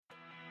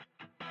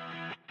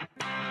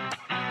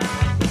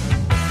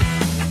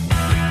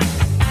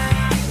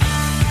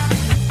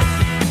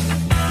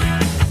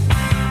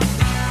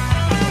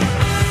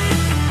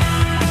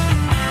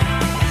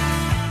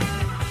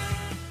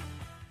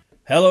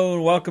Hello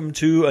and welcome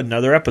to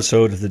another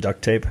episode of the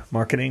Duct Tape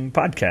Marketing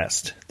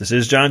Podcast. This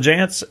is John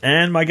Jantsch,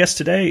 and my guest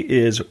today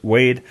is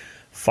Wade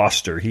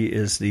Foster. He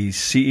is the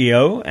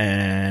CEO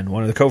and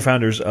one of the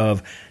co-founders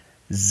of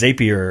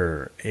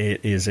Zapier.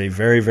 It is a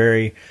very,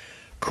 very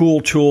cool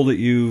tool that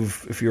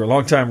if you're a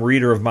longtime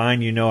reader of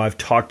mine, you know I've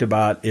talked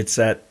about. It's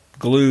that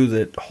glue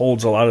that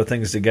holds a lot of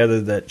things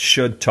together that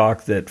should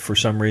talk that for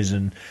some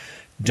reason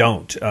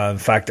don't. In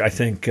fact, I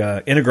think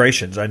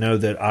integrations. I know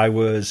that I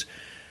was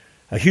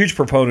a huge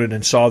proponent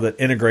and saw that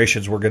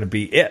integrations were going to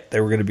be it. They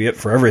were going to be it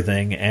for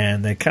everything,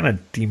 and they kind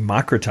of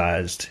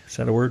democratized, is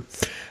that a word?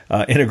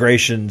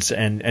 Integrations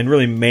and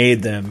really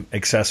made them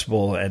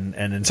accessible and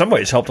in some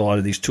ways helped a lot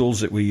of these tools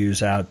that we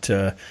use out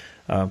to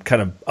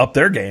kind of up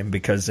their game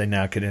because they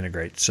now could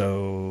integrate.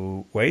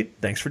 So, Wade,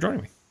 thanks for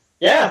joining me.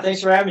 Yeah,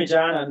 thanks for having me,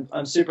 John.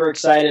 I'm super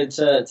excited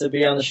to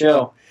be on the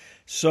show.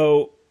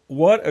 So,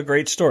 what a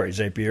great story,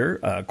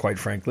 Zapier, quite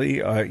frankly.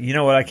 You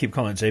know what? I keep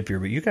calling it Zapier,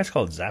 but you guys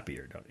call it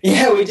Zapier, don't you?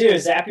 Yeah, we do.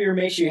 Zapier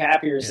makes you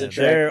happier is the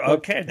trick.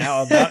 Okay,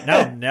 now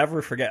I'll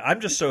never forget. I'm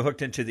just so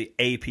hooked into the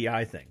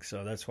API thing,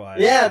 so that's why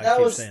that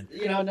keep was, saying.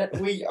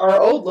 Our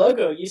old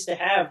logo used to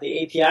have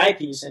the API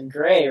piece in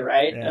gray,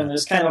 right? Yeah. And it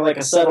was kind of like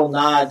a subtle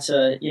nod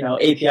to,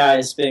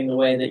 APIs being the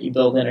way that you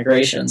build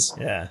integrations.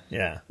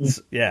 Yeah.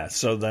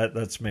 So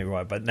that's maybe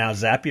why. But now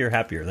Zapier,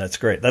 happier. That's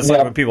great. That's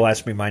like when people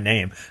ask me my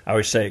name, I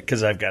always say,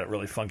 because I've got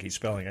really funky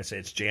spelling, I say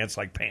it's Jantsch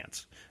like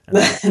pants.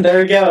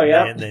 There we go,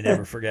 yeah. And they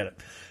never forget it.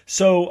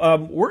 So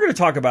we're going to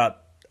talk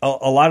about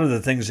a lot of the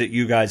things that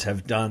you guys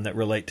have done that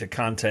relate to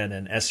content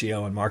and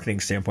SEO and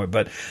marketing standpoint.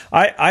 But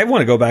I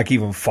want to go back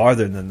even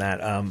farther than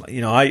that.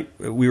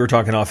 We were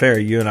talking off air.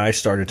 You and I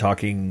started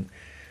talking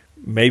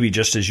maybe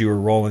just as you were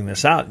rolling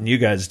this out, and you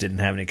guys didn't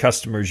have any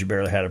customers. You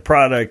barely had a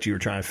product. You were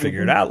trying to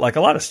figure it out, like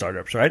a lot of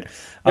startups, right?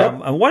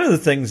 Yep. And one of the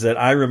things that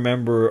I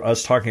remember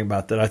us talking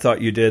about that I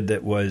thought you did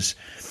that was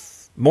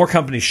more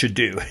companies should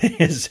do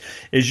is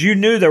you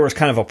knew there was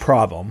kind of a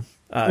problem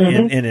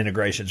in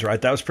integrations, right?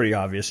 That was pretty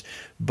obvious.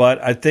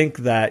 But I think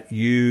that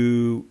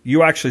you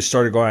actually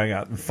started going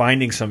out and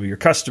finding some of your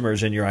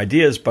customers and your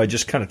ideas by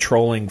just kind of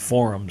trolling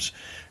forums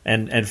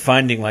and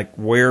finding like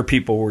where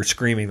people were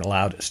screaming the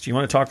loudest. Do you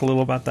want to talk a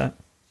little about that?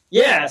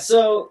 Yeah.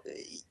 So,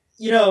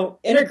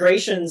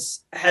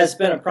 integrations has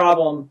been a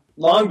problem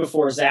long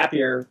before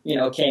Zapier,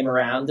 came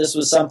around. This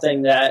was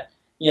something that,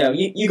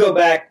 you go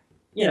back,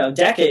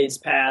 decades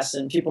past,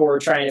 and people were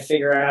trying to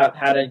figure out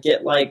how to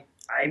get like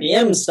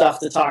IBM stuff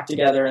to talk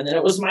together, and then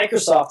it was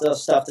Microsoft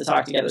stuff to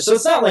talk together. So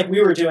it's not like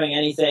we were doing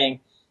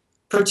anything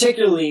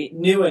particularly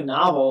new and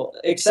novel,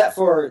 except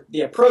for the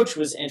approach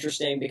was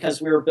interesting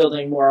because we were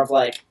building more of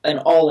like an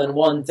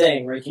all-in-one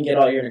thing where you can get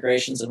all your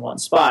integrations in one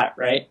spot,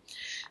 right?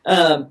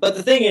 But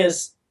the thing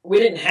is, we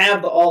didn't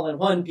have the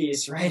all-in-one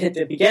piece right at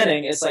the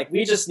beginning. It's like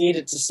we just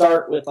needed to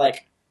start with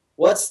like,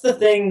 what's the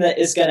thing that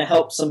is going to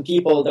help some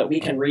people that we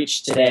can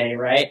reach today,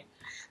 right?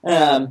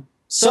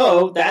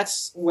 So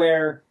that's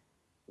where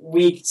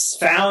we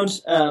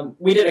found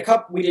we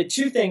did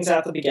two things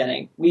at the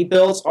beginning. We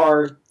built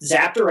our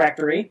Zap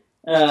directory,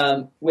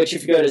 which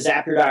if you go to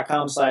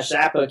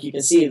zapier.com/zapbook, you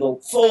can see the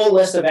full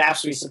list of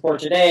apps we support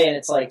today, and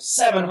it's like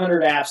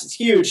 700 apps. It's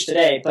huge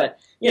today, but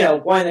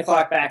wind the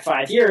clock back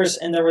 5 years,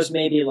 and there was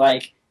maybe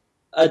like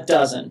a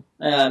dozen,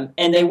 and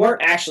they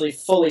weren't actually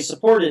fully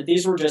supported.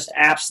 These were just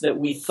apps that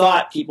we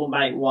thought people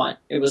might want.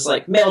 It was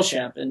like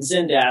MailChimp and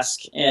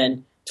Zendesk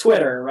and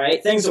Twitter,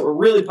 right? Things that were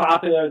really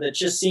popular that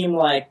just seemed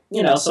like,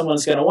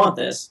 someone's going to want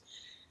this.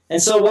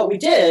 And so what we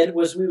did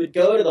was we would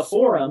go to the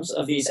forums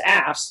of these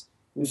apps.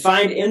 We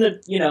find in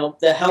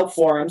the help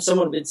forum,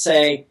 someone would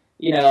say,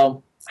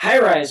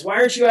 Highrise, why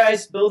aren't you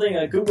guys building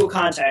a Google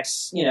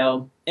Contacts,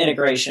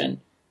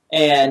 integration?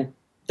 And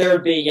there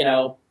would be,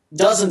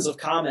 dozens of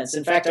comments.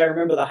 In fact, I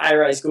remember the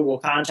Highrise Google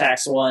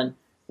Contacts one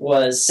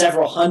was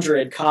several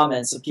hundred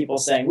comments of people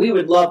saying, we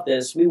would love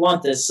this. We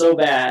want this so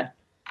bad.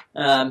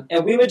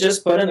 And we would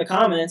just put in the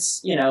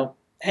comments,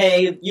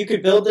 hey, you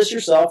could build this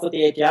yourself with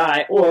the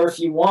API, or if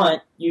you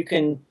want, you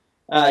can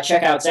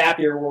check out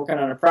Zapier. We're working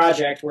on a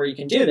project where you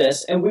can do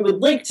this. And we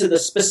would link to the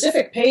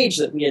specific page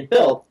that we had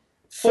built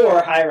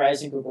for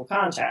Highrise and Google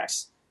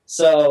Contacts.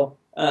 So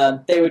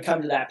they would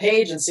come to that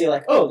page and see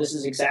like, oh, this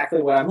is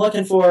exactly what I'm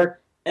looking for.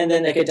 And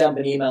then they could dump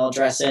an email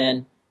address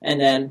in.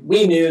 And then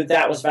we knew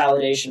that was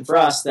validation for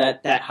us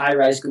that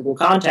Highrise Google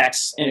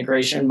Contacts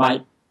integration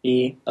might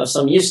be of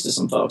some use to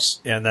some folks.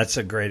 Yeah, and that's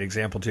a great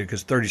example, too,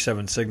 because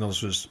 37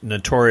 Signals was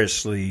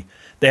notoriously,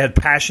 they had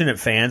passionate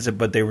fans,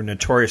 but they were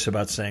notorious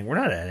about saying, we're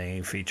not adding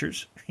any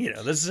features.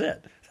 This is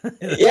it.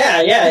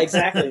 Yeah,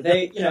 exactly.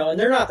 They, and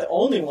they're not the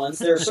only ones.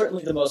 They're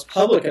certainly the most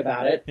public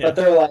about it, but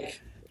they're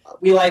like,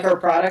 we like our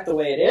product the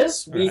way it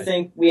is. We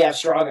think we have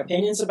strong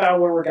opinions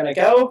about where we're going to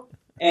go,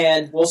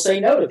 and we'll say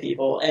no to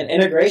people. And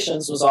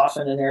integrations was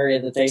often an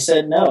area that they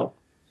said no.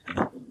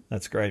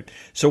 That's great.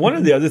 So one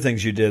of the other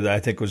things you did that I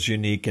think was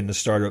unique in the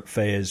startup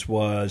phase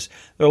was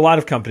there are a lot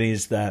of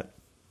companies that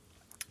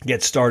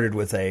get started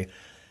with a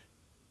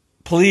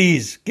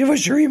please give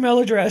us your email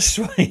address.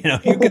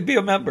 You could be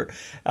a member,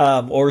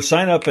 or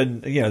sign up.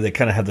 And they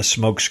kind of have the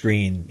smoke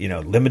screen,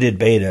 limited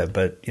beta,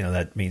 but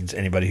that means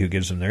anybody who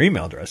gives them their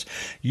email address.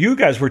 You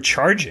guys were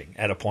charging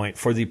at a point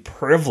for the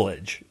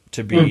privilege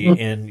to be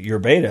in your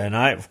beta, and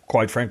I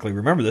quite frankly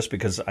remember this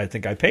because I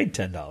think I paid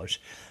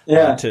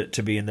 $10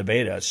 to be in the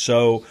beta.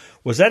 So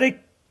was that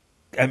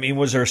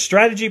was there a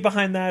strategy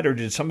behind that, or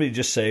did somebody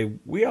just say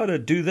we ought to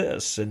do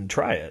this and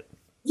try it?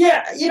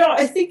 Yeah,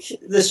 I think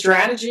the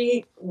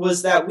strategy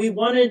was that we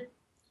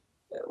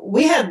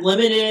had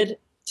limited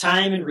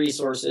time and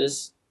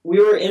resources. We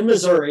were in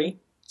Missouri,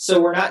 so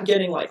we're not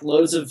getting like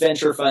loads of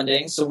venture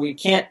funding, so we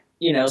can't,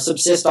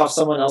 subsist off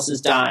someone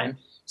else's dime.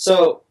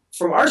 So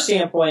from our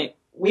standpoint,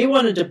 we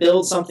wanted to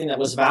build something that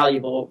was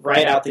valuable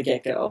right out the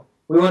get-go.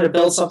 We wanted to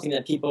build something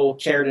that people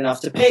cared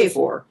enough to pay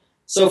for.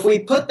 So if we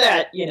put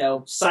that,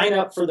 sign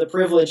up for the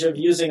privilege of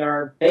using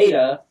our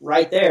beta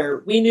right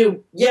there, we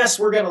knew, yes,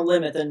 we're going to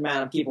limit the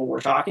amount of people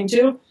we're talking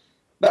to.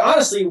 But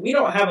honestly, we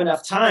don't have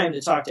enough time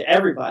to talk to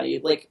everybody.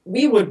 Like,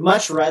 we would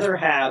much rather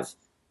have,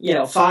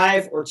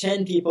 5 or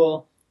 10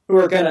 people who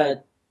are going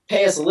to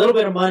pay us a little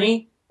bit of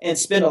money and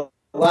spend a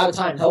lot of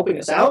time helping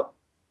us out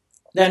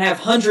than have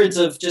hundreds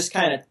of just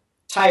kind of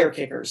tire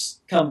kickers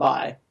come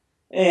by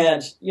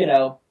and,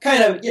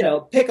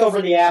 pick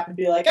over the app and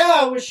be like,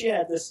 oh, I wish you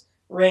had this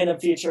random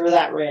feature or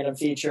that random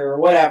feature or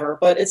whatever,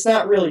 but it's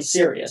not really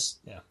serious.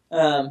 Yeah.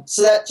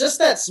 So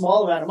that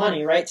small amount of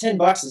money, right?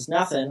 $10 is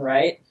nothing,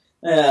 right?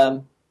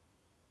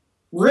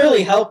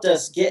 Really helped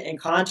us get in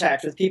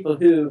contact with people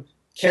who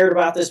cared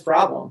about this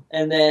problem.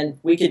 And then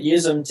we could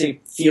use them to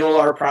fuel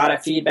our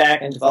product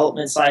feedback and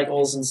development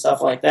cycles and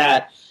stuff like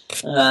that.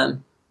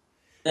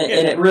 And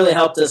it really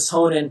helped us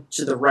hone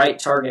into the right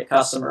target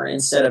customer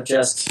instead of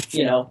just,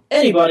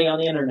 anybody on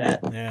the internet.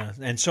 Yeah,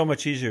 and so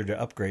much easier to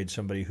upgrade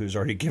somebody who's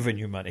already given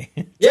you money.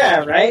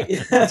 Yeah, right?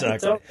 Exactly.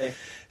 Totally.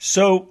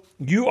 So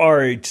you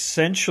are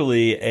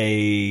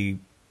essentially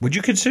would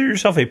you consider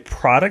yourself a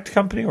product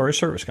company or a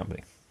service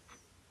company?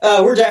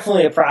 We're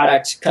definitely a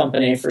product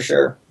company for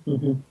sure.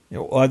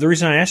 Mm-hmm. The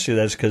reason I asked you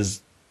that is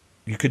because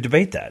you could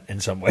debate that in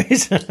some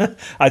ways.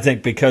 I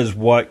think because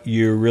what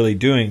you're really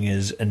doing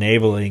is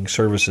enabling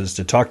services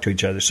to talk to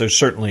each other. So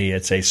certainly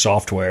it's a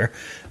software,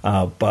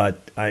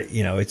 but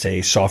it's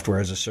a software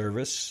as a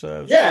service,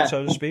 so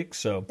to speak.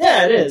 So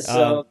yeah, it is.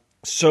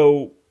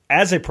 So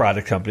as a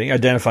product company,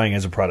 identifying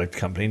as a product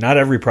company, not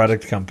every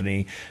product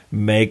company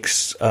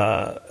makes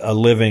a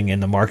living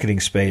in the marketing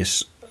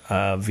space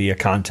via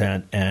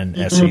content and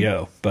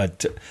SEO,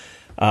 but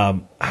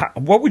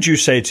what would you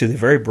say to the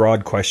very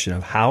broad question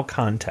of how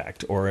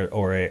content or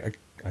a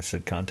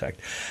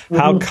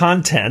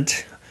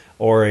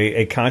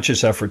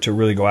conscious effort to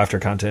really go after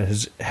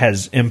content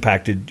has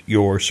impacted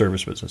your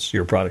service business,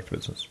 your product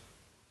business?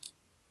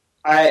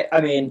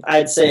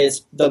 I'd say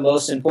it's the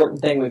most important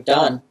thing we've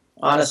done,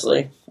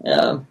 honestly.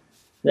 Yeah.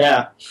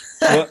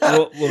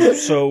 well,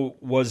 so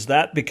was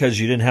that because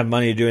you didn't have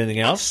money to do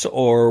anything else,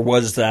 or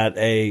was that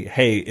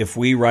hey, if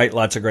we write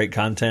lots of great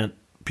content,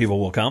 people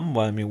will come?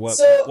 Well,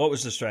 what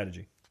was the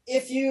strategy?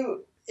 If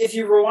you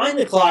rewind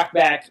the clock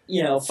back,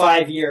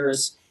 5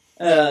 years,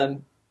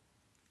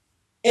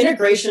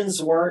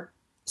 integrations weren't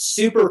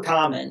super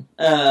common.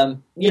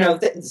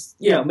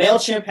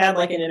 MailChimp had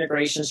like an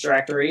integrations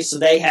directory, so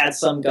they had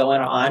some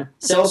going on.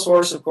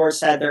 Salesforce, of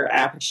course, had their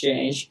App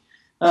Exchange.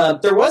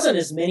 There wasn't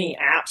as many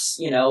apps,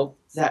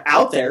 that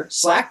out there.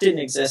 Slack didn't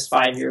exist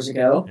 5 years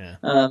ago.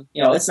 Yeah.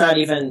 It's not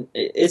even.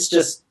 It's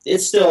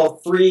still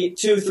 3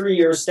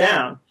 years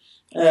down.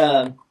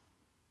 And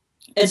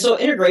so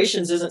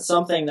integrations isn't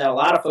something that a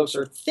lot of folks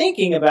are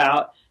thinking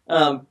about,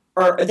 or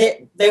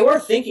they were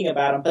thinking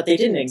about them, but they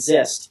didn't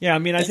exist. Yeah,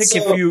 I think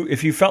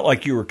if you felt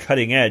like you were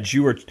cutting edge,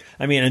 you were.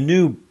 A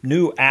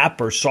new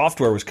app or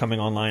software was coming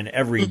online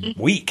every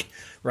week,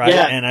 right?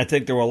 Yeah. And I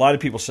think there were a lot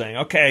of people saying,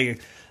 okay,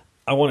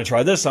 I want to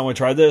try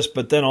this,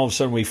 but then all of a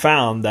sudden we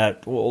found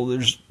that, well,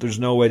 there's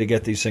no way to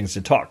get these things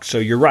to talk. So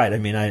you're right.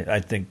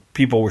 I think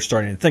people were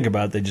starting to think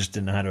about it. They just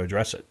didn't know how to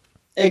address it.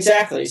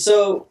 Exactly.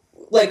 So,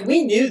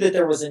 we knew that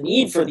there was a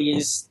need for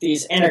these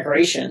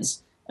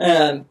integrations.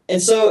 And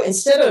so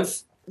instead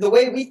of the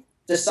way we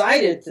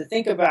decided to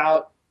think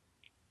about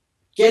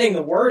getting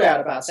the word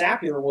out about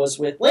Zapier was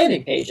with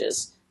landing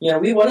pages.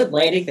 We wanted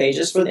landing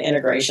pages for the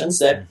integrations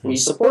that we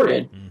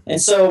supported.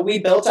 And so we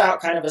built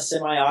out kind of a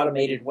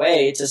semi-automated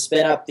way to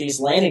spin up these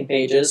landing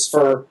pages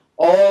for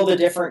all the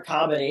different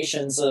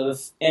combinations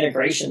of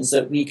integrations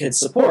that we could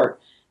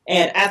support.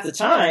 And at the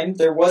time,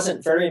 there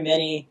wasn't very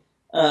many,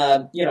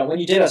 when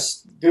you did a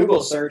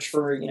Google search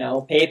for,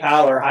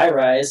 PayPal or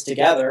Highrise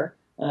together,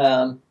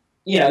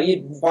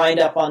 you'd wind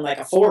up on like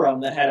a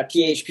forum that had a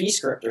PHP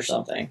script or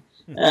something.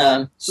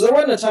 So there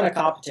wasn't a ton of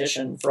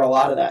competition for a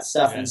lot of that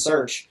stuff in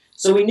search.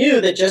 So we knew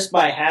that just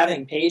by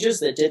having pages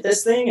that did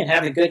this thing and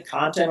having good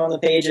content on the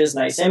pages,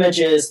 nice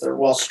images, they're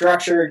well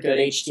structured, good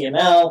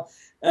HTML,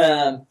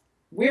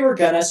 we were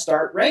going to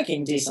start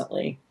ranking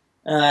decently.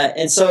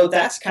 And so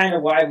that's kind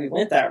of why we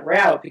went that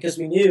route, because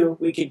we knew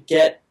we could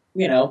get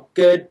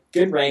good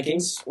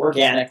rankings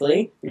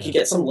organically. We could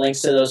get some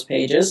links to those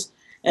pages.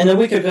 And then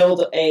we could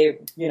build a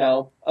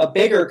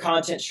bigger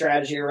content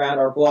strategy around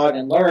our blog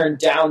and learn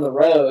down the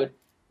road.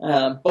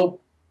 But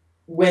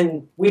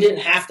when we didn't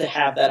have to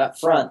have that up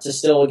front to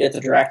still get the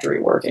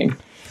directory working.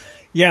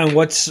 Yeah, and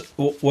what's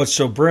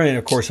so brilliant,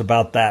 of course,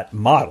 about that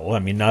model, I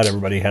mean, not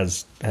everybody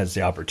has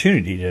the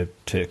opportunity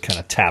to kind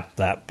of tap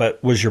that,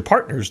 but was your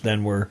partners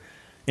then were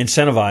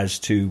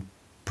incentivized to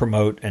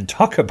promote and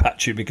talk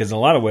about you, because in a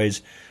lot of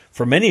ways,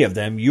 for many of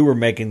them, you were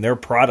making their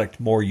product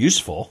more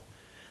useful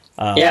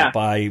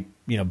by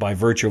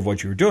virtue of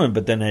what you were doing.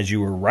 But then as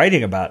you were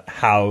writing about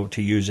how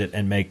to use it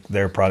and make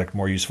their product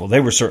more useful, they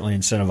were certainly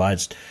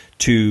incentivized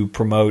to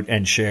promote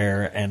and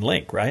share and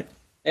link, right?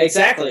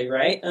 Exactly,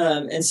 right.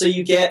 And so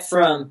you get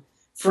from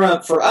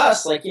for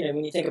us, like,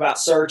 when you think about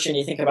search and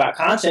you think about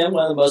content,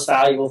 one of the most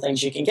valuable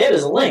things you can get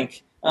is a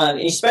link,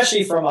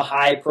 especially from a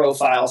high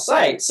profile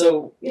site.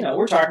 So,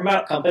 we're talking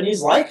about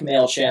companies like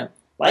MailChimp,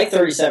 like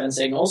 37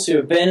 Signals, who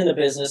have been in the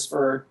business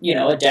for,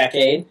 a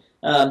decade.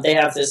 They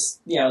have this,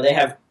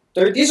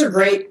 these are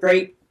great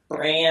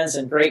brands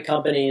and great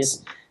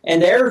companies.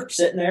 And they're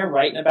sitting there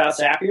writing about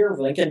Zapier,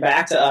 linking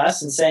back to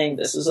us and saying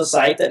this is a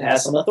site that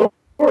has some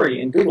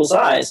authority in Google's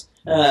eyes.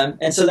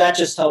 And so that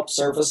just helps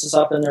surface us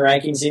up in the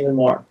rankings even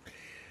more.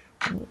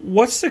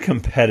 What's the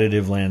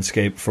competitive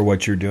landscape for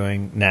what you're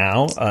doing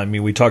now? I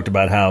mean, we talked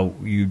about how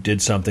you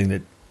did something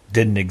that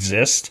didn't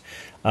exist.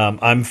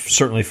 I'm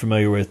certainly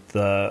familiar with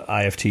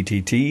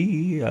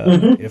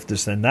IFTTT, If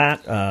This Then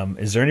That.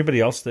 Is there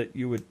anybody else that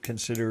you would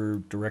consider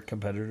direct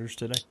competitors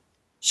today?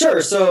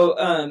 Sure. So,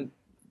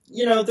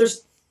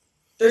 there's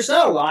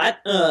not a lot.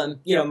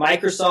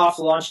 Microsoft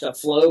launched a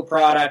Flow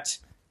product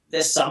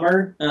this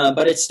summer,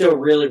 but it's still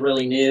really,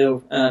 really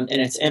new in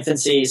its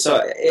infancy.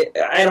 So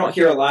I don't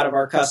hear a lot of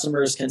our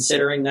customers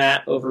considering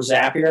that over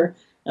Zapier,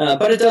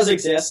 but it does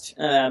exist.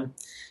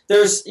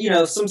 There's,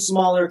 some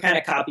smaller kind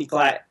of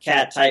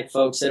copycat type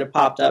folks that have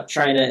popped up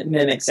trying to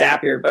mimic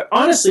Zapier. But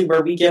honestly,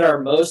 where we get our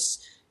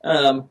most,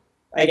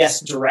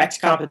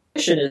 direct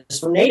competition is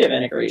from native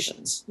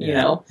integrations,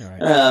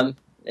 Right.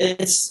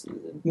 It's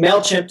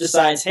MailChimp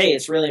decides, hey,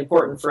 it's really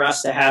important for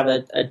us to have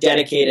a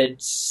dedicated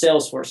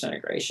Salesforce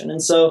integration.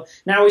 And so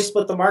now we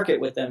split the market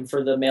with them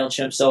for the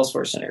MailChimp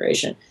Salesforce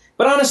integration.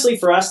 But honestly,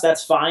 for us,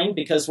 that's fine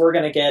because we're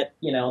going to get,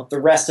 the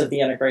rest of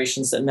the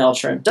integrations that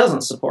MailChimp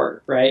doesn't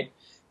support, right?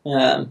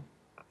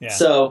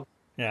 So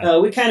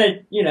we kind of,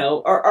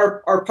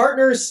 our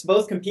partners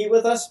both compete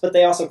with us, but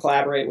they also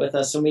collaborate with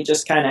us. And we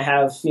just kind of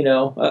have,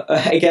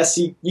 I guess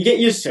you get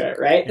used to it,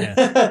 right?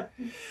 Yeah.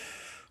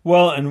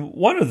 Well, and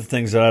one of the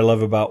things that I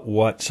love about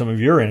what some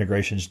of your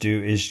integrations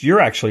do is you're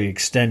actually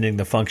extending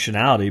the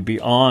functionality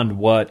beyond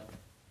what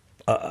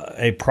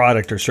a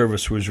product or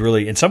service was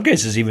really, in some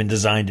cases, even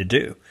designed to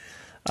do.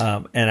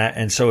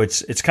 And so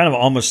it's kind of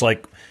almost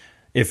like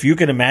if you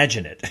can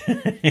imagine it,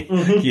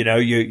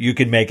 you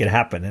can make it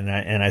happen.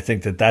 And I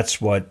think that's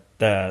what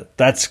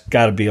that's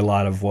got to be a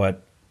lot of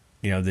what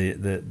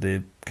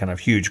the kind of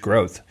huge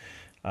growth.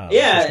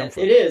 It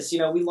is.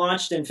 We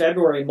launched in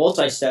February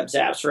multi-step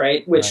Zaps,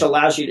 right? Which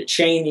allows you to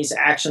chain these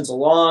actions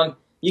along.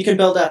 You can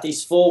build out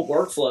these full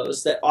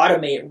workflows that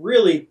automate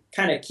really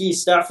kind of key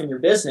stuff in your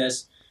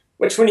business,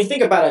 which when you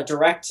think about a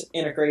direct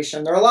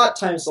integration, they're a lot of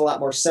times a lot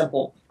more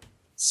simple.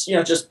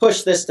 Just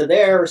push this to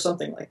there or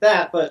something like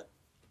that. But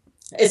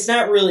it's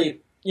not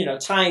really,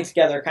 tying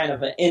together kind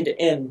of an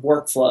end-to-end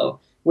workflow,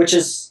 which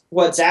is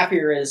what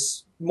Zapier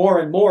is more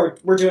and more.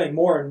 We're doing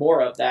more and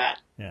more of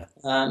that. Yeah.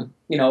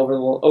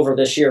 Over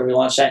this year, we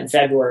launched that in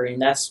February,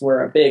 and that's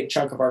where a big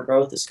chunk of our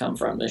growth has come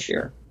from this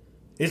year.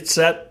 It's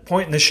that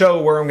point in the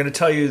show where I'm going to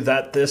tell you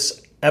that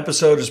this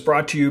episode is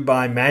brought to you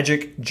by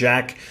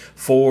magicJack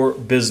for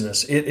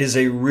Business. It is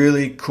a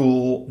really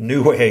cool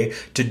new way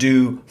to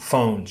do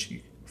phones.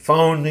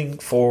 Phoning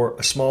for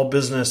a small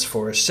business,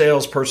 for a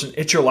salesperson,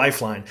 it's your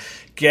lifeline.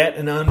 Get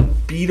an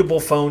unbeatable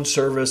phone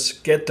service.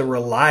 Get the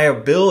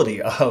reliability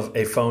of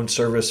a phone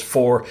service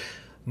for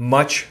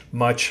much,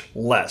 much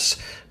less.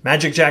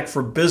 magicJack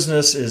for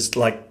Business is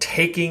like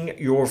taking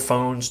your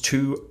phones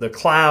to the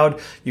cloud.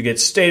 You get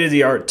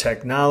state-of-the-art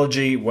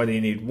technology, whether you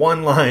need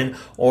one line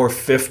or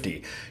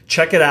 50.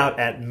 Check it out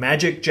at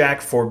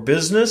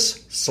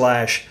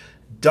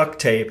magicjackforbusiness.com/duct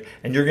tape,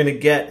 and you're going to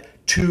get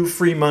 2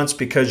 free months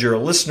because you're a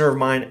listener of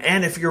mine.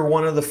 And if you're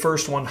one of the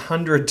first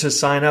 100 to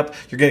sign up,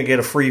 you're going to get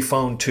a free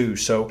phone too.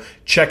 So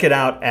check it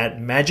out at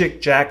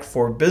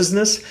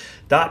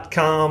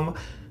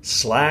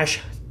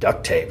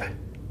magicjackforbusiness.com/duct tape.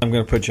 I'm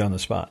going to put you on the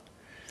spot.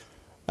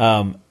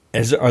 Are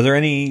there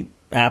any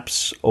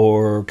apps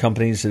or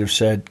companies that have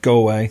said, go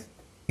away,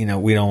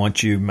 we don't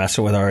want you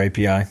messing with our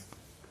API?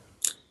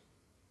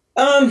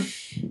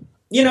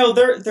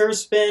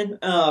 There's been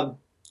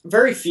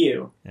very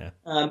few,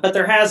 but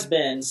there has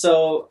been.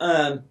 So,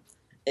 and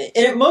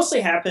it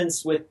mostly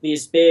happens with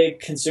these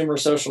big consumer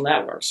social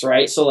networks,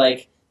 right? So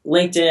like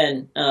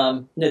LinkedIn,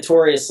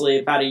 notoriously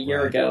about a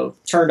year ago,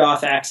 turned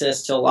off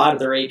access to a lot of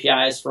their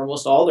APIs for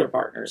almost all their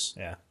partners.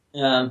 Yeah.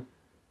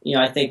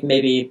 I think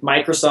maybe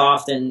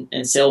Microsoft and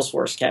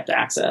Salesforce kept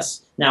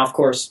access. Now, of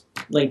course,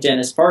 LinkedIn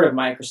is part of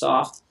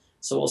Microsoft,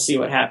 so we'll see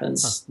what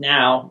happens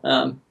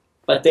now.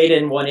 But they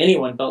didn't want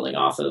anyone building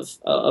off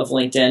of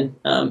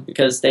LinkedIn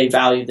because they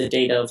value the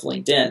data of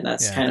LinkedIn.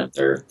 That's kind of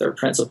their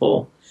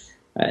principle.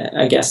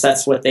 I guess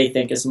that's what they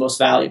think is most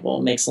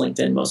valuable, makes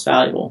LinkedIn most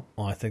valuable.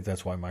 Well, I think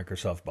that's why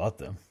Microsoft bought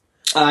them.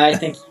 I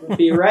think you'd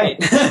be right.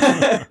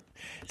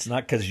 It's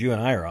not because you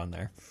and I are on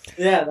there.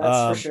 Yeah,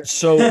 that's for sure.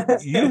 So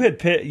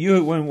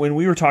when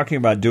we were talking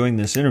about doing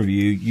this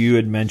interview, you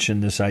had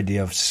mentioned this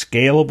idea of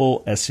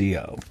scalable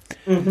SEO.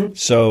 Mm-hmm.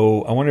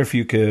 So I wonder if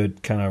you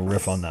could kind of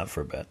riff on that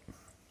for a bit.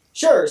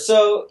 Sure.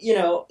 So,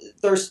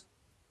 there's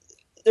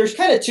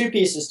kind of two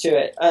pieces to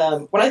it.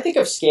 When I think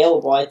of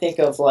scalable, I think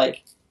of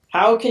like,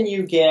 how can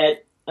you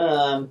get,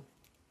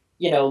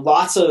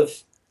 lots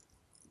of,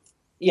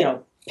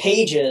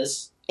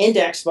 pages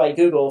indexed by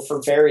Google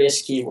for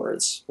various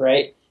keywords,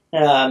 right?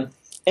 And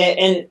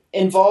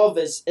involve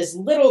as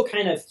little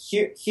kind of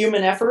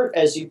human effort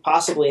as you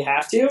possibly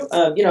have to.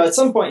 At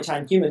some point in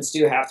time, humans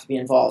do have to be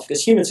involved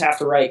because humans have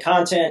to write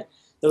content.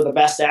 They're the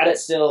best at it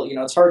still.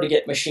 It's hard to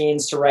get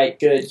machines to write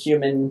good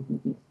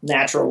human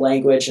natural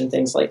language and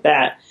things like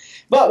that.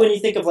 But when you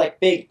think of like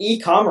big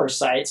e-commerce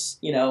sites,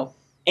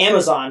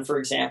 Amazon, for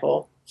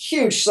example,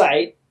 huge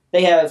site,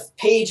 they have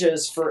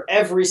pages for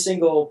every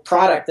single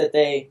product that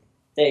they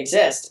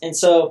exist.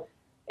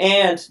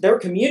 And their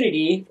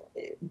community,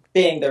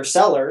 being their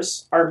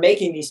sellers, are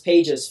making these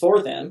pages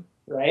for them,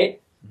 right?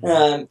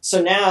 Mm-hmm.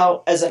 So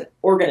now, as an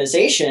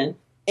organization,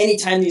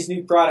 anytime these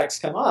new products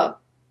come up,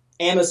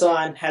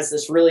 Amazon has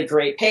this really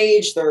great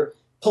page. They're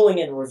pulling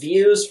in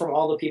reviews from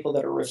all the people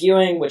that are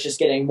reviewing, which is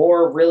getting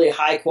more really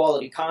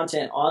high-quality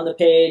content on the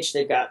page.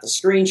 They've got the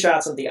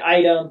screenshots of the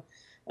item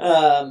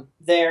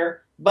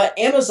there. But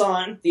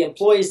Amazon, the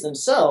employees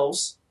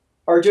themselves,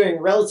 are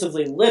doing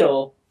relatively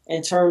little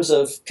in terms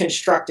of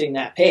constructing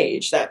that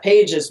page. That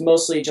page is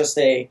mostly just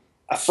a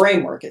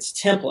framework. It's a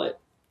template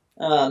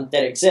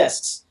that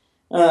exists.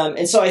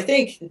 And so I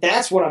think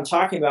that's what I'm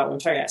talking about when I'm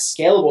talking about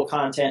scalable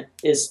content,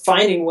 is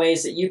finding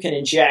ways that you can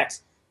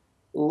inject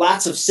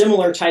lots of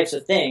similar types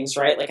of things,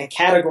 right? Like a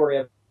category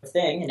of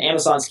thing. In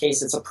Amazon's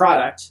case, it's a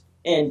product.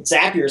 In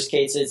Zapier's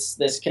case, it's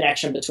this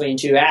connection between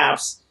two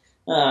apps.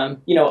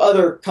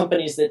 Other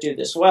companies that do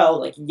this well,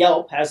 like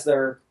Yelp has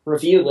their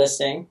review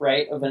listing,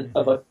 right, of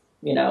a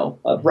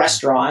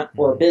restaurant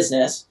or a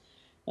business.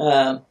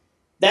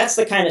 That's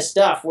the kind of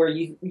stuff where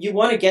you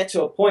want to get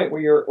to a point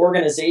where your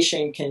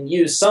organization can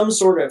use some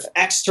sort of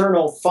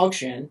external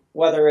function,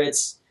 whether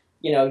it's,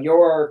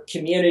 your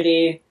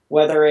community,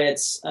 whether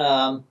it's,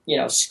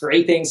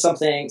 scraping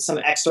something, some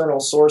external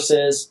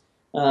sources,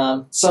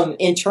 some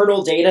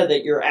internal data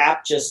that your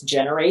app just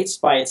generates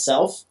by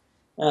itself,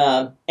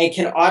 and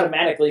can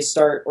automatically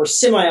start or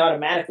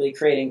semi-automatically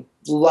creating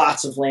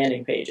lots of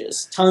landing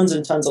pages, tons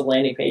and tons of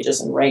landing pages,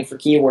 and rank for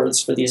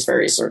keywords for these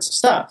various sorts of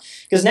stuff.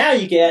 Because now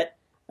you get,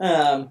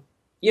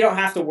 you don't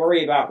have to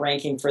worry about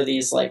ranking for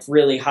these like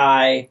really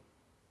high,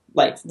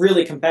 like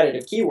really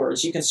competitive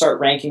keywords. You can start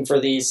ranking for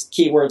these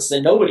keywords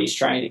that nobody's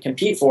trying to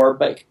compete for,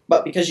 but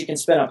because you can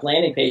spin up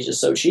landing pages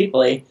so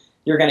cheaply,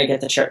 you're going to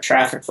get the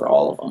traffic for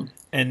all of them.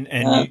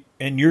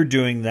 And you're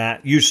doing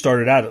that. You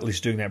started out at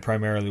least doing that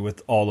primarily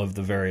with all of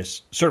the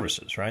various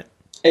services, right?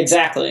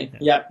 Exactly.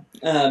 Yeah.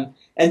 Yep.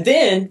 And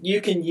then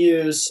you can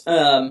use,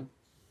 some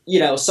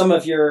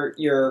of your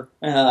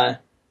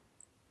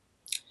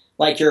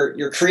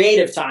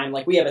creative time.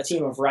 Like we have a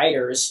team of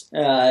writers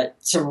to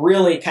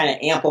really kind of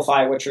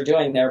amplify what you're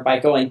doing there by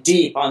going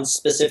deep on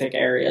specific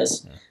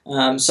areas.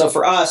 So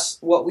for us,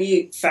 what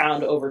we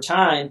found over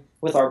time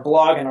with our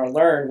blog and our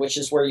Learn, which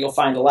is where you'll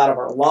find a lot of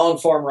our long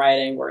form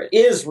writing, where it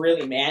is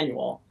really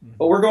manual,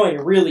 but we're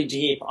going really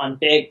deep on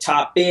big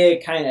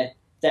kind of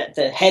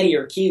the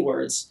headier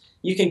keywords.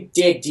 You can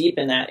dig deep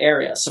in that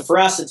area. So for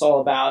us, it's all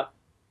about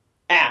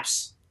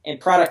apps and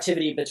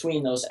productivity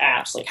between those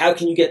apps. Like, how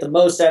can you get the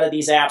most out of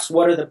these apps?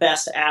 What are the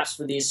best apps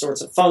for these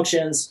sorts of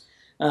functions?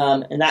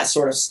 And that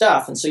sort of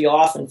stuff. And so you'll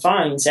often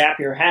find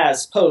Zapier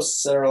has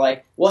posts that are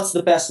like, what's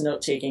the best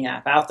note-taking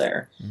app out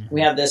there? Mm-hmm.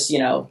 We have this,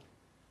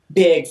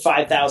 big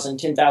 5,000,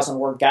 10,000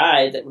 word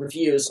guide that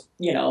reviews,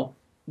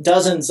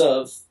 dozens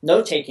of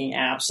note-taking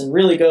apps and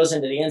really goes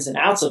into the ins and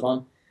outs of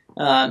them.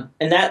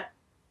 And that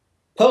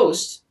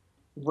post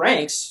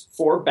ranks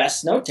for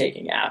best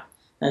note-taking app.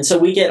 And so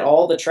we get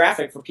all the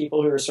traffic for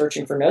people who are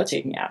searching for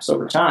note-taking apps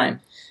over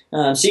time.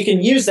 So you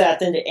can use that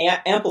then to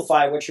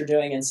amplify what you're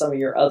doing in some of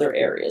your other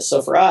areas.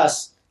 So for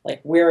us, like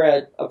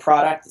we're a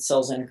product that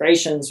sells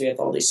integrations. We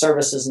have all these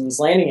services and these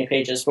landing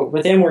pages, but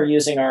within we're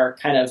using our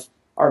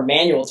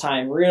manual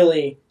time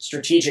really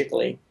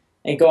strategically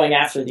and going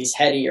after these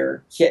heady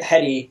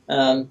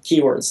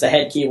keywords, the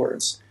head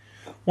keywords.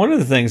 One of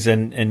the things,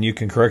 and you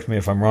can correct me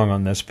if I'm wrong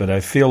on this, but I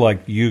feel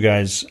like you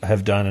guys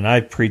have done, and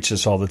I preach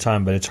this all the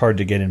time, but it's hard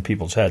to get in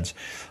people's heads.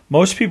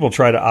 Most people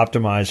try to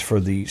optimize for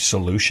the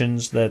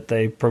solutions that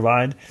they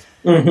provide,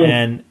 mm-hmm.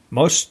 and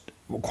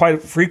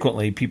quite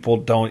frequently people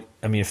don't.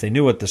 I mean, if they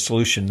knew what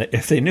solution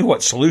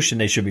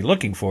they should be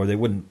looking for, they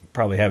wouldn't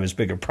probably have as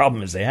big a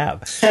problem as they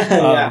have.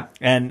 Yeah.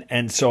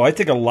 And so I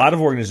think a lot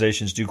of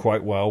organizations do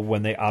quite well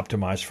when they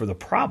optimize for the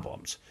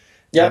problems.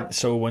 Yep.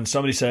 So when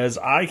somebody says,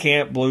 I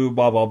can't blue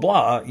blah blah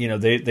blah,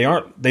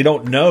 they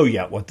don't know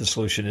yet what the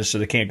solution is, so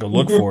they can't go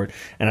look for it.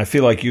 And I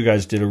feel like you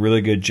guys did a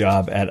really good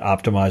job at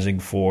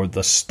optimizing for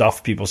the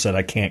stuff people said,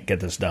 I can't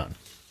get this done.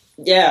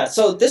 Yeah,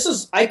 so this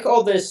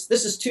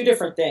is two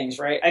different things,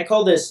 right? I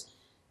call this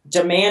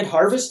demand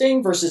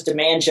harvesting versus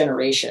demand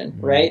generation,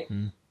 right?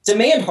 Mm-hmm.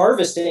 Demand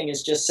harvesting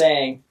is just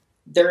saying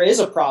there is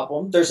a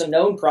problem, there's a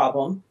known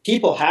problem,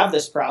 people have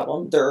this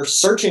problem, they're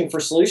searching for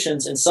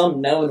solutions in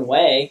some known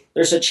way,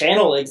 there's a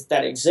channel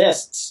that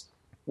exists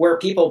where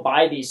people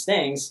buy these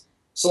things,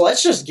 so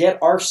let's just get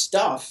our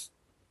stuff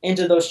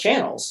into those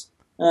channels,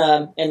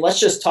 and let's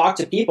just talk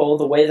to people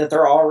the way that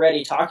they're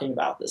already talking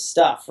about this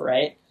stuff,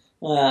 right?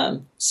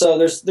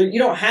 So you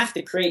don't have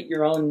to create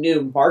your own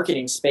new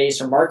marketing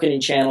space or marketing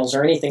channels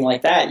or anything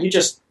like that. You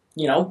just,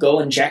 go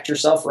inject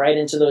yourself right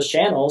into those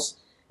channels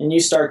and you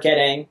start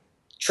getting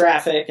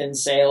traffic and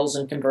sales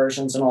and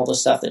conversions and all the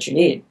stuff that you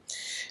need.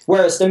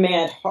 Whereas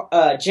demand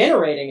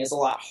generating is a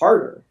lot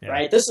harder,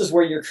 right? This is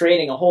where you're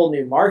creating a whole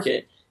new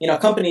market. A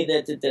company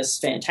that did this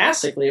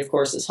fantastically, of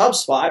course, is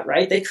HubSpot,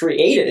 right? They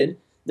created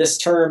this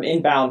term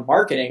inbound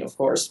marketing, of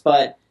course,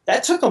 but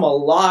that took them a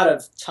lot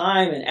of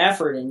time and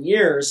effort and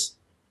years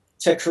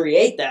to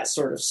create that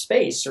sort of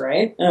space,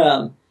 right?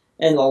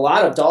 And a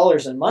lot of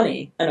dollars and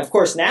money. And of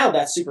course, now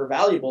that's super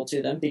valuable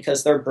to them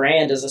because their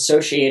brand is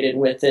associated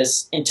with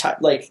this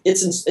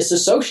it's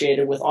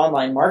associated with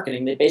online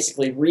marketing. They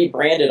basically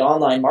rebranded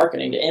online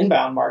marketing to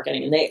inbound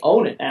marketing, and they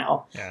own it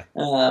now.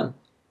 Yeah.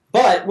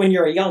 But when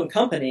you're a young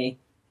company,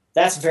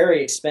 that's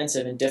very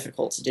expensive and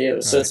difficult to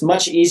do. So It's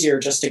much easier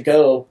just to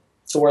go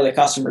to where the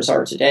customers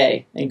are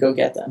today and go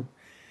get them.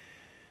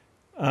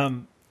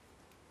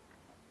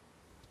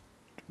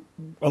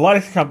 A lot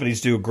of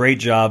companies do a great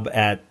job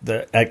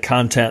at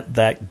content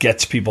that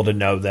gets people to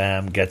know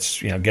them,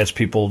 gets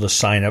people to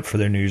sign up for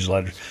their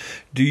newsletter.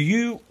 Do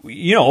you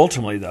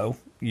ultimately though,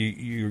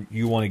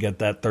 you want to get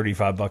that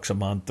 $35 a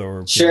month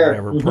or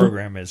whatever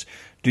program is.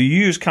 Do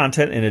you use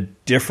content in a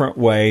different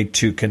way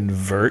to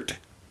convert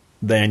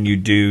than you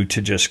do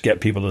to just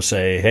get people to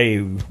say, "Hey,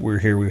 we're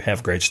here, we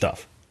have great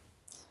stuff"?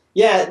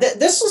 Yeah,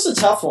 this was a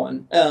tough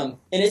one, and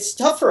it's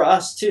tough for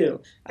us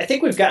too. I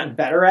think we've gotten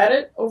better at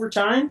it over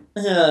time,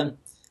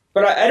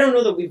 but I don't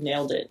know that we've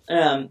nailed it.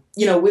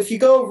 If you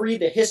go read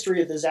the history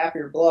of the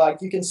Zapier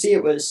blog, you can see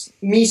it was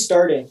me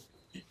starting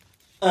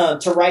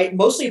to write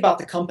mostly about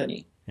the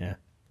company. Yeah,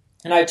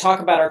 and I talk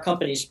about our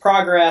company's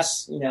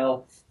progress,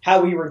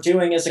 how we were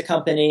doing as a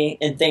company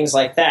and things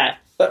like that.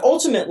 But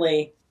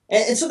ultimately,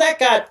 and so that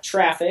got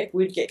traffic.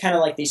 We'd get kind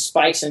of like these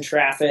spikes in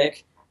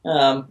traffic.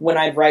 When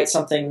I'd write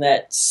something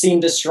that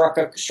seemed to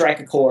strike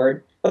a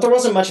chord, but there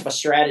wasn't much of a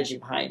strategy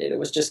behind it. It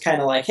was just kind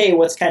of like, hey,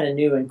 what's kind of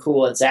new and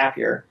cool at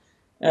Zapier?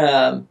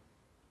 And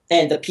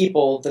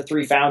the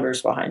three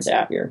founders behind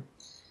Zapier.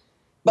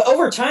 But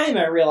over time,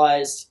 I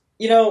realized,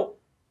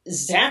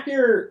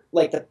 Zapier,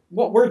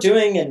 what we're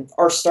doing in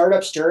our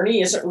startup's journey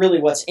isn't really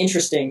what's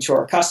interesting to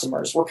our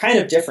customers. We're kind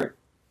of different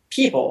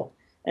people.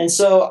 And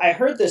so I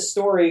heard this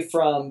story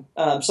from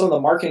some of the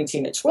marketing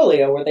team at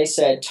Twilio where they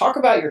said, talk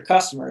about your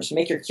customers,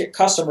 make your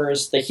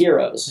customers the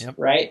heroes,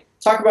 right?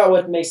 Talk about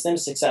what makes them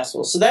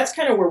successful. So that's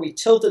kind of where we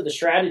tilted the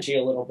strategy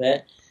a little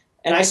bit.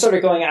 And I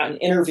started going out and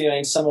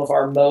interviewing some of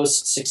our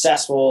most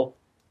successful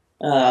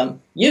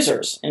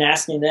users and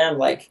asking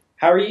them,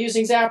 how are you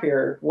using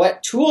Zapier?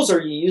 What tools are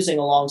you using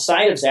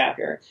alongside of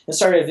Zapier? And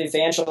started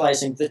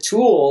evangelizing the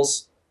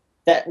tools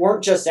that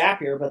weren't just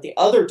Zapier, but the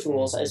other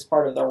tools as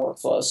part of their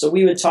workflow. So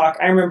we would talk,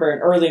 I remember an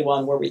early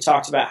one where we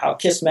talked about how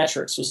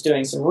Kissmetrics was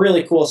doing some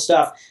really cool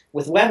stuff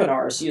with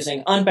webinars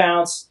using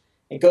Unbounce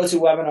and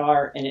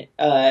GoToWebinar and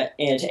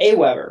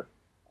Aweber.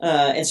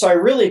 And so I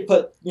really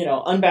put,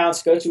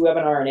 Unbounce,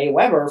 GoToWebinar, and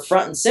Aweber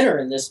front and center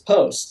in this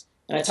post.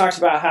 And I talked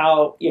about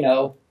how,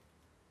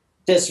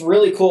 this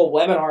really cool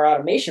webinar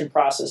automation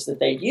process that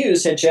they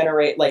use had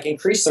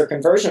increased their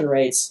conversion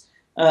rates.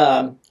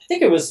 I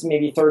think it was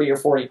maybe 30 or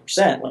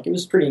 40%. It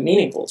was pretty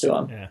meaningful to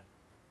them. Yeah.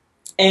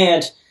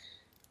 And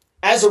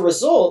as a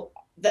result,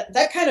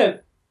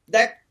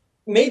 that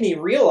made me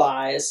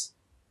realize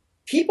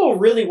people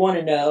really want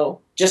to know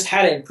just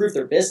how to improve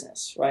their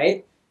business,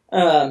 right?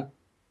 And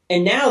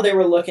now they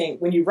were looking,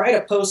 when you write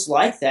a post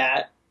like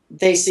that,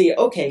 they see,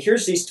 okay,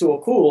 here's these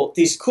cool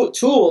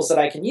tools that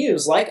I can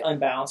use, like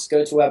Unbounce,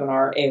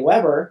 GoToWebinar,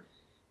 Aweber.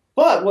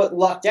 But what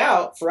lucked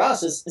out for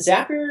us is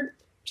Zapier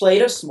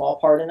played a small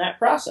part in that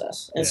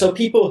process. And so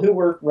people who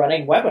were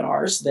running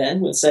webinars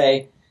then would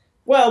say,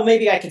 well,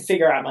 maybe I can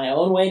figure out my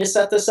own way to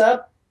set this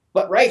up.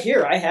 But right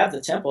here, I have the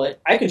template.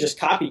 I can just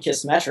copy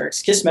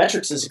Kissmetrics.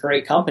 Kissmetrics is a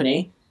great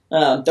company.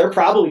 They're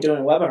probably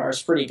doing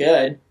webinars pretty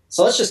good.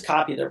 So let's just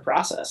copy their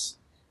process.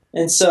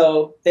 And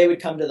so they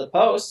would come to the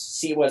post,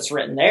 see what's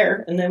written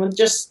there, and they would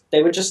just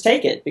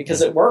take it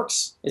because it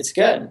works. It's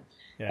good.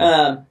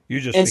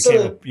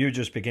 You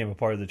just became a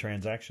part of the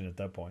transaction at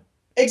that point.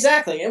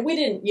 Exactly, and we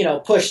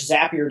didn't, push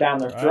Zapier down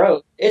their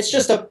throat. It's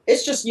just a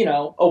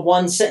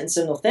one sentence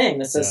in the thing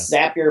that says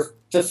Zapier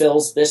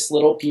fulfills this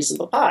little piece of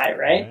the pie,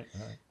 right?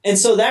 And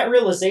so that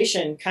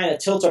realization kind of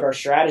tilted our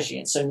strategy.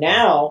 And so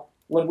now,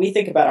 when we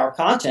think about our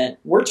content,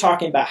 we're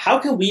talking about how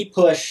can we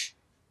push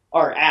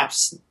our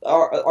apps,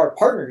 our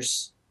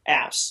partners'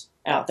 apps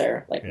out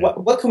there? Like,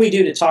 what can we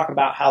do to talk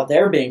about how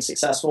they're being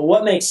successful?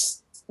 What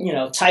makes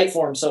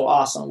Typeform so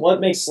awesome?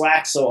 What makes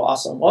Slack so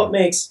awesome? What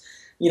makes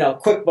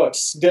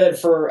QuickBooks good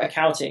for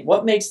accounting?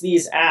 What makes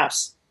these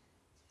apps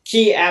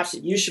key apps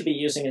that you should be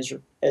using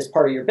as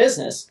part of your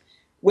business?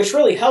 Which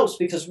really helps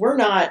because we're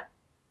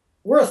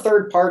a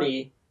third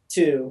party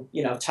to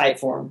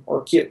Typeform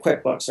or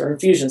QuickBooks or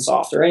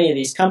Infusionsoft or any of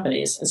these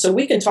companies, and so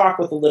we can talk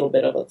with a little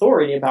bit of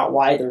authority about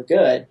why they're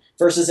good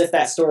versus if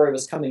that story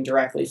was coming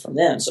directly from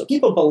them. So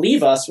people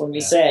believe us when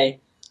we say,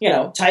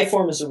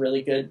 Typeform is a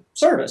really good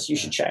service. You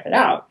should check it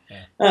out.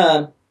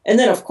 And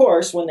then of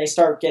course, when they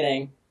start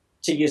getting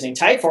to using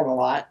Typeform a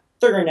lot,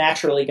 they're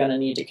naturally going to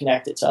need to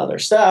connect it to other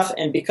stuff.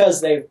 And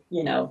because they,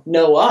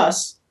 know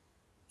us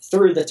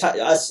through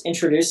us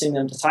introducing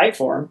them to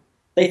Typeform,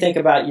 they think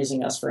about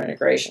using us for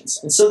integrations.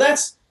 And so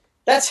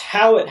that's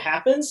how it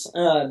happens.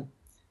 I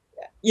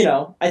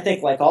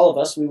think like all of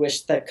us, we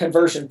wish that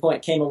conversion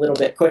point came a little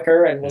bit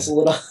quicker and was a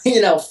little,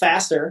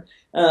 faster.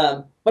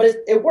 But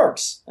it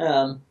works.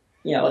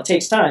 It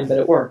takes time, but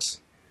it works.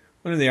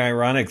 One of the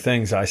ironic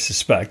things I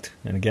suspect,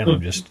 and again,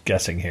 I'm just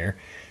guessing here,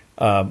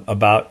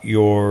 about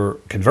your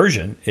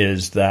conversion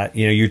is that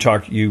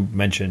you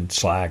mentioned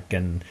Slack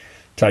and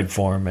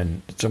Typeform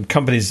and some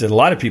companies that a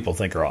lot of people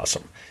think are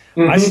awesome.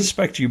 I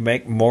suspect you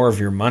make more of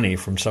your money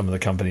from some of the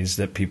companies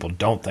that people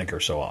don't think are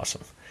so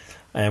awesome.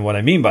 And what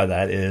I mean by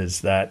that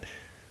is that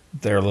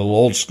they're a little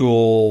old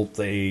school.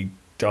 Their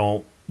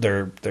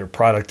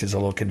product is a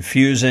little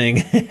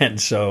confusing,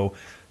 and so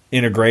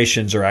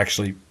integrations are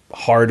actually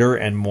harder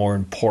and more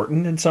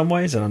important in some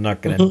ways. And I'm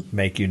not going to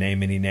make you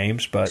name any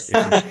names, but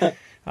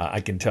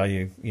I can tell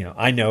you,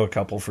 I know a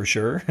couple for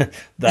sure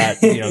that,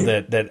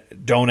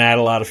 that don't add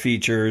a lot of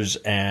features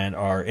and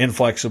are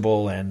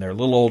inflexible and they're a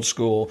little old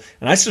school.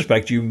 And I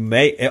suspect you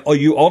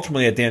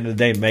ultimately at the end of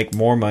the day make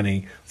more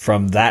money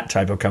from that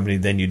type of company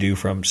than you do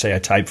from, say, a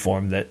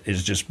Typeform that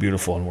is just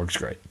beautiful and works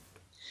great.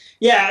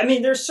 Yeah. I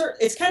mean,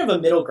 it's kind of a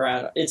middle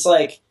ground. It's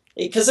like,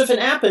 because if an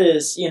app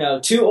is,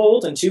 too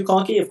old and too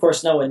clunky, of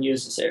course, no one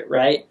uses it,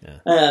 right?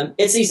 Yeah.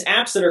 It's these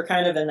apps that are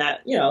kind of in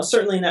that,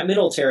 certainly in that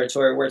middle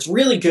territory where it's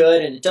really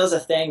good and it does a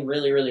thing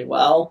really, really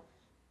well,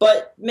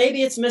 but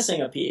maybe it's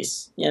missing a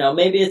piece.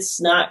 Maybe it's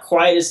not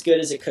quite as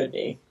good as it could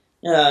be.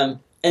 And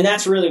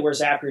that's really where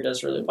Zapier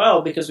does really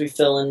well because we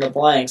fill in the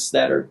blanks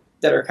that are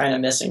kind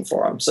of missing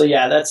for them. So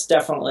yeah, that's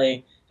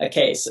definitely a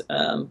case,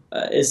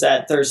 is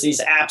that there's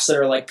these apps that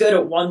are like good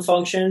at one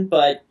function,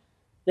 but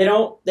they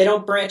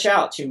don't branch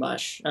out too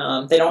much.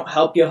 They don't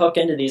help you hook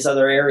into these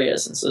other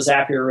areas, and so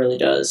Zapier really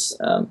does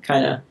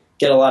kind of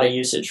get a lot of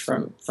usage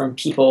from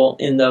people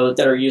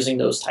that are using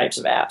those types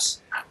of apps.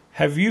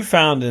 Have you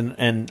found,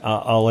 and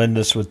I'll end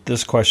this with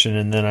this question,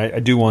 and then I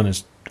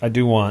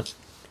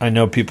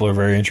know people are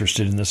very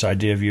interested in this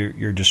idea of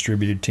your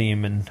distributed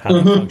team and how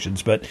it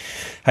functions, but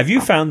have you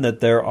found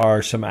that there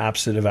are some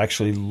apps that have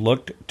actually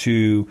looked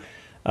to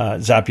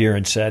Zapier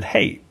and said,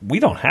 "Hey, we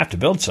don't have to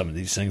build some of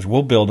these things.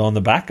 We'll build on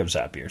the back of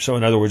Zapier." So,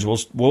 in other words,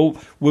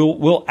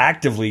 we'll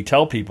actively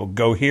tell people,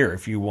 "Go here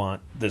if you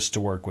want this to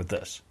work with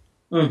this."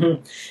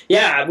 Mm-hmm.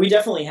 Yeah, we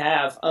definitely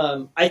have.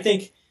 I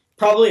think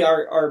probably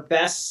our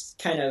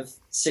best kind of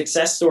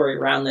success story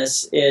around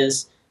this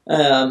is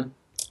a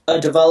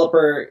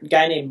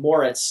guy named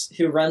Moritz,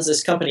 who runs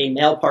this company,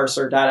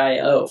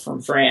 MailParser.io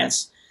from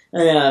France.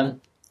 And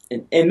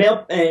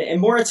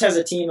Moritz has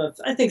a team of,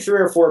 I think,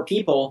 3 or 4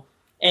 people.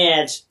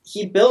 And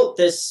he built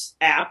this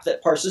app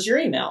that parses your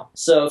email.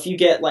 So if you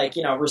get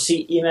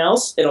receipt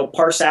emails, it'll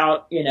parse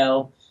out,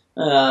 the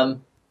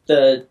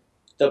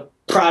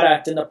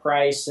product and the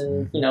price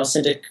and,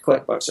 send it to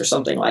QuickBooks or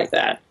something like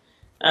that.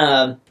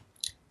 But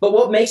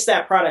what makes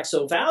that product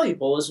so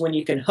valuable is when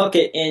you can hook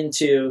it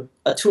into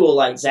a tool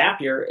like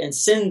Zapier and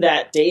send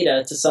that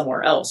data to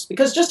somewhere else.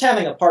 Because just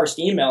having a parsed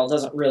email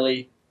doesn't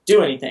really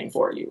do anything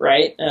for you,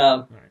 right?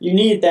 You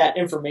need that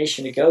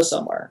information to go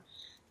somewhere.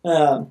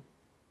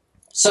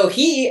 So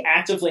he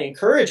actively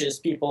encourages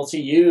people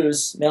to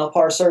use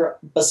MailParser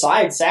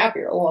besides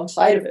Zapier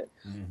alongside of it.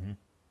 Mm-hmm.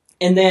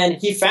 And then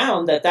he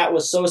found that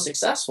was so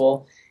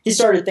successful, he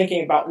started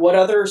thinking about what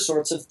other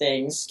sorts of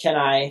things can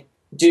I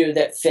do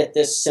that fit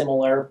this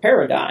similar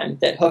paradigm,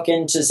 that hook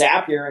into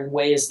Zapier in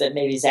ways that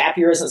maybe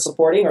Zapier isn't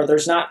supporting, or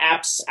there's not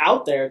apps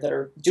out there that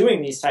are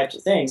doing these types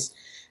of things.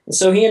 And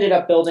so he ended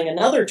up building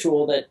another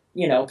tool that,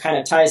 kind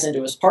of ties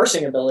into his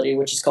parsing ability,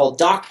 which is called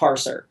Doc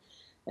Parser.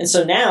 And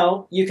so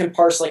now you can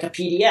parse like a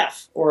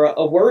PDF or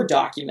a Word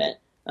document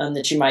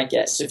that you might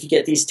get. So if you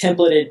get these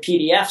templated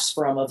PDFs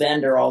from a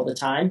vendor all the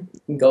time,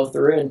 you can go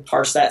through and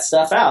parse that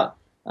stuff out,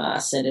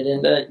 send it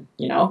into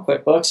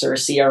QuickBooks or a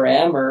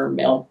CRM or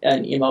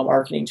an email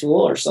marketing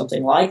tool or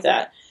something like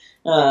that.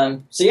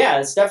 So yeah,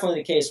 it's definitely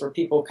the case where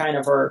people kind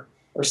of are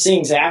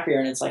seeing Zapier,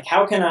 and it's like,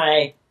 how can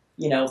I,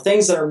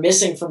 things that are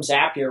missing from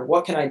Zapier,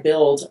 what can I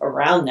build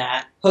around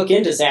that, hook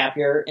into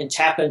Zapier, and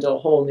tap into a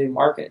whole new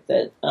market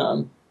that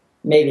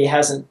maybe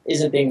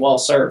isn't being well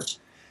served.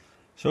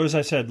 So as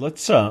I said,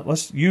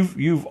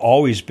 you've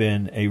always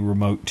been a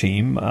remote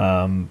team,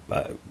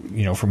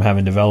 from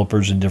having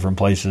developers in different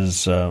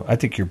places. I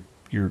think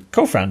your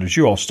co-founders,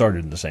 you all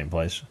started in the same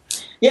place.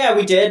 Yeah,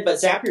 we did, but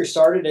Zapier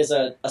started as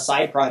a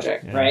side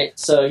project, right?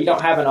 So you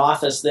don't have an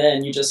office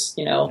then, you just,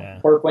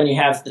 work when you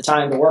have the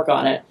time to work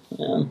on it.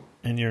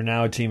 And you're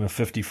now a team of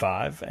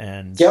 55,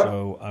 and yep.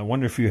 So I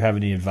wonder if you have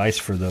any advice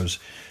for those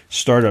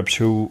startups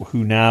who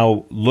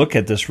now look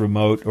at this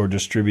remote or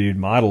distributed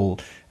model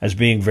as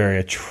being very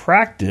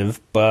attractive,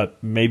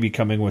 but maybe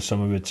coming with some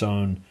of its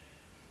own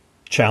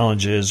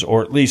challenges,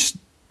 or at least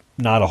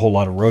not a whole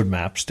lot of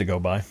roadmaps to go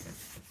by.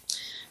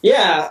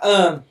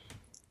 Yeah,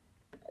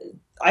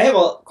 I have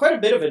quite a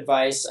bit of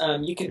advice.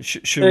 You can.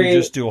 Should we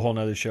just do a whole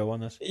nother show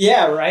on this?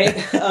 Yeah, right.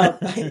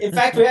 In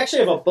fact, we actually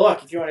have a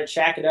book if you want to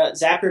check it out.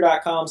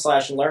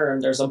 Zapier.com/learn.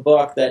 There's a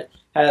book that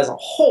has a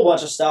whole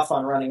bunch of stuff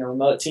on running a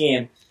remote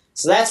team.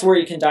 So that's where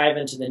you can dive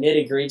into the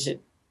nitty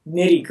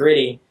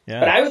gritty. Yeah.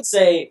 But I would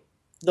say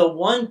the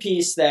one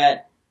piece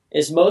that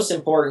is most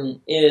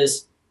important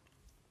is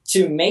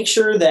to make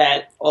sure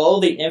that all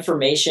the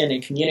information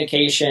and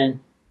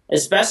communication,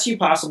 as best you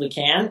possibly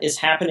can, is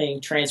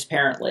happening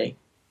transparently.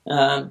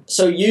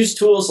 So use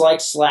tools like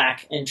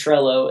Slack and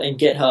Trello and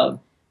GitHub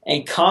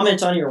and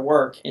comment on your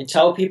work and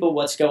tell people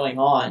what's going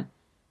on.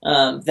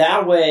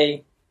 That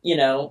way,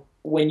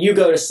 when you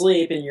go to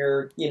sleep and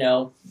your,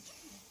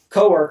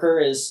 coworker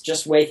is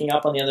just waking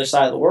up on the other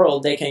side of the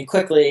world, they can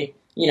quickly,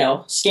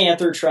 scan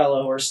through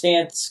Trello or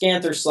scan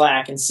through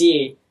Slack and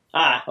see,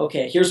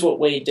 okay, here's what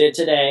Wade did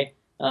today.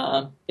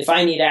 If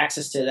I need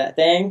access to that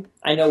thing,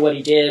 I know what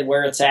he did,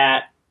 where it's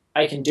at,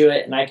 I can do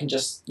it, and I can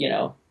just,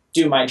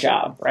 do my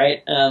job,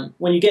 right?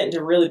 When you get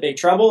into really big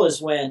trouble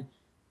is when,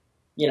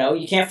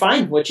 you can't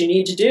find what you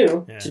need to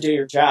do to do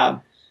your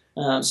job.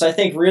 So I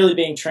think really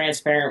being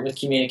transparent with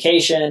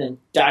communication and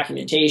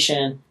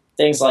documentation,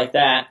 things like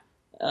that,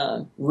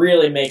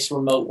 really makes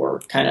remote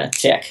work kind of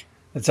tick.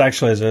 It's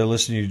actually, as I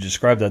listen to you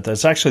describe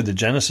that's actually the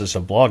genesis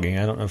of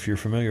blogging. I don't know if you're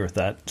familiar with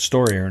that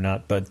story or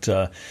not, but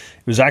it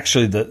was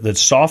actually the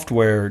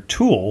software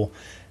tool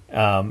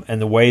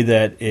and the way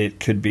that it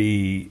could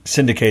be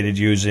syndicated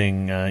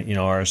using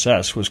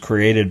RSS was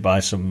created by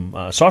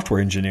some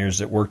software engineers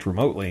that worked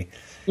remotely,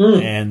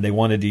 and they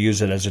wanted to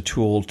use it as a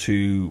tool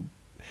to.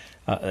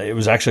 It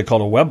was actually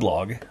called a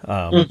weblog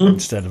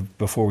instead of,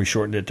 before we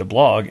shortened it to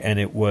blog, and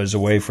it was a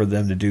way for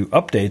them to do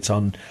updates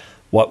on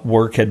what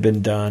work had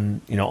been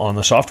done, on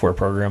the software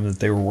program that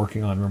they were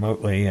working on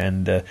remotely.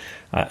 And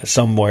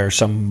somewhere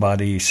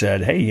somebody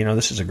said, hey,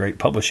 this is a great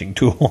publishing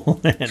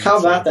tool. How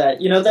about that?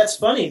 That's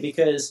funny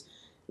because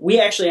we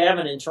actually have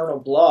an internal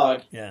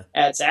blog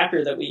at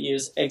Zapier that we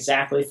use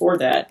exactly for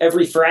that.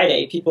 Every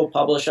Friday, people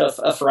publish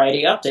a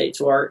Friday update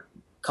to our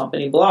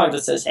company blog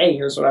that says, hey,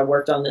 here's what I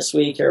worked on this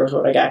week. Here's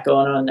what I got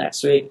going on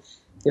next week.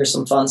 Here's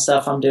some fun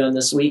stuff I'm doing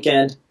this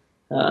weekend.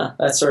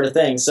 That sort of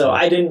thing. So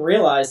I didn't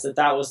realize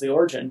that was the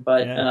origin,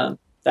 but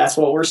that's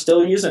what we're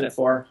still using it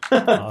for.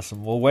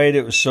 Awesome. Well, Wade,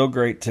 it was so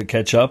great to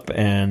catch up,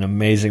 and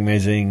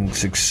amazing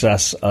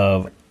success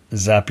of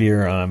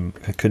Zapier.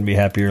 I couldn't be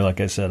happier.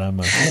 Like I said,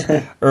 I'm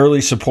an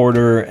early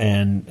supporter,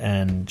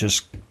 and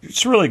just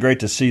it's really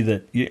great to see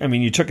that.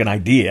 You took an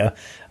idea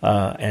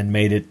and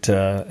made it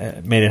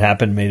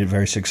happen, made it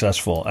very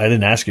successcill. I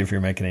didn't ask you if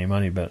you're making any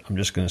money, but I'm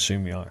just going to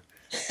assume you are.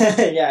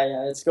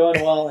 Yeah, it's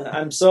going well, and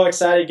I'm so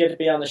excited to get to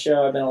be on the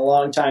show. I've been a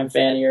long-time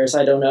fan of yours.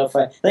 I don't know if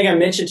I think I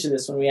mentioned to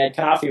this when we had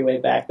coffee way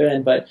back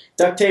then, but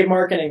Duct Tape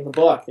Marketing, the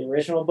book, the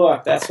original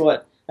book, that's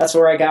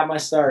where I got my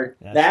start.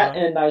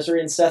 And I was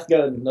reading Seth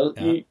Godin.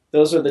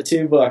 Those are the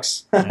two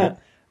books.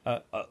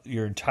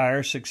 Your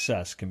entire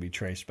success can be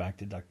traced back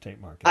to Duct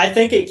Tape Marketing. I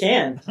think it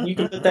can. You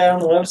can put that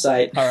on the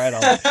website. All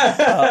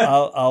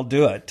right, I'll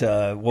do it.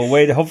 Well,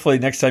 Wade, hopefully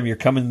next time you're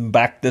coming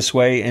back this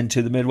way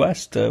into the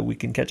Midwest, we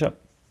can catch up.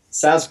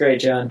 Sounds great,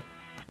 John.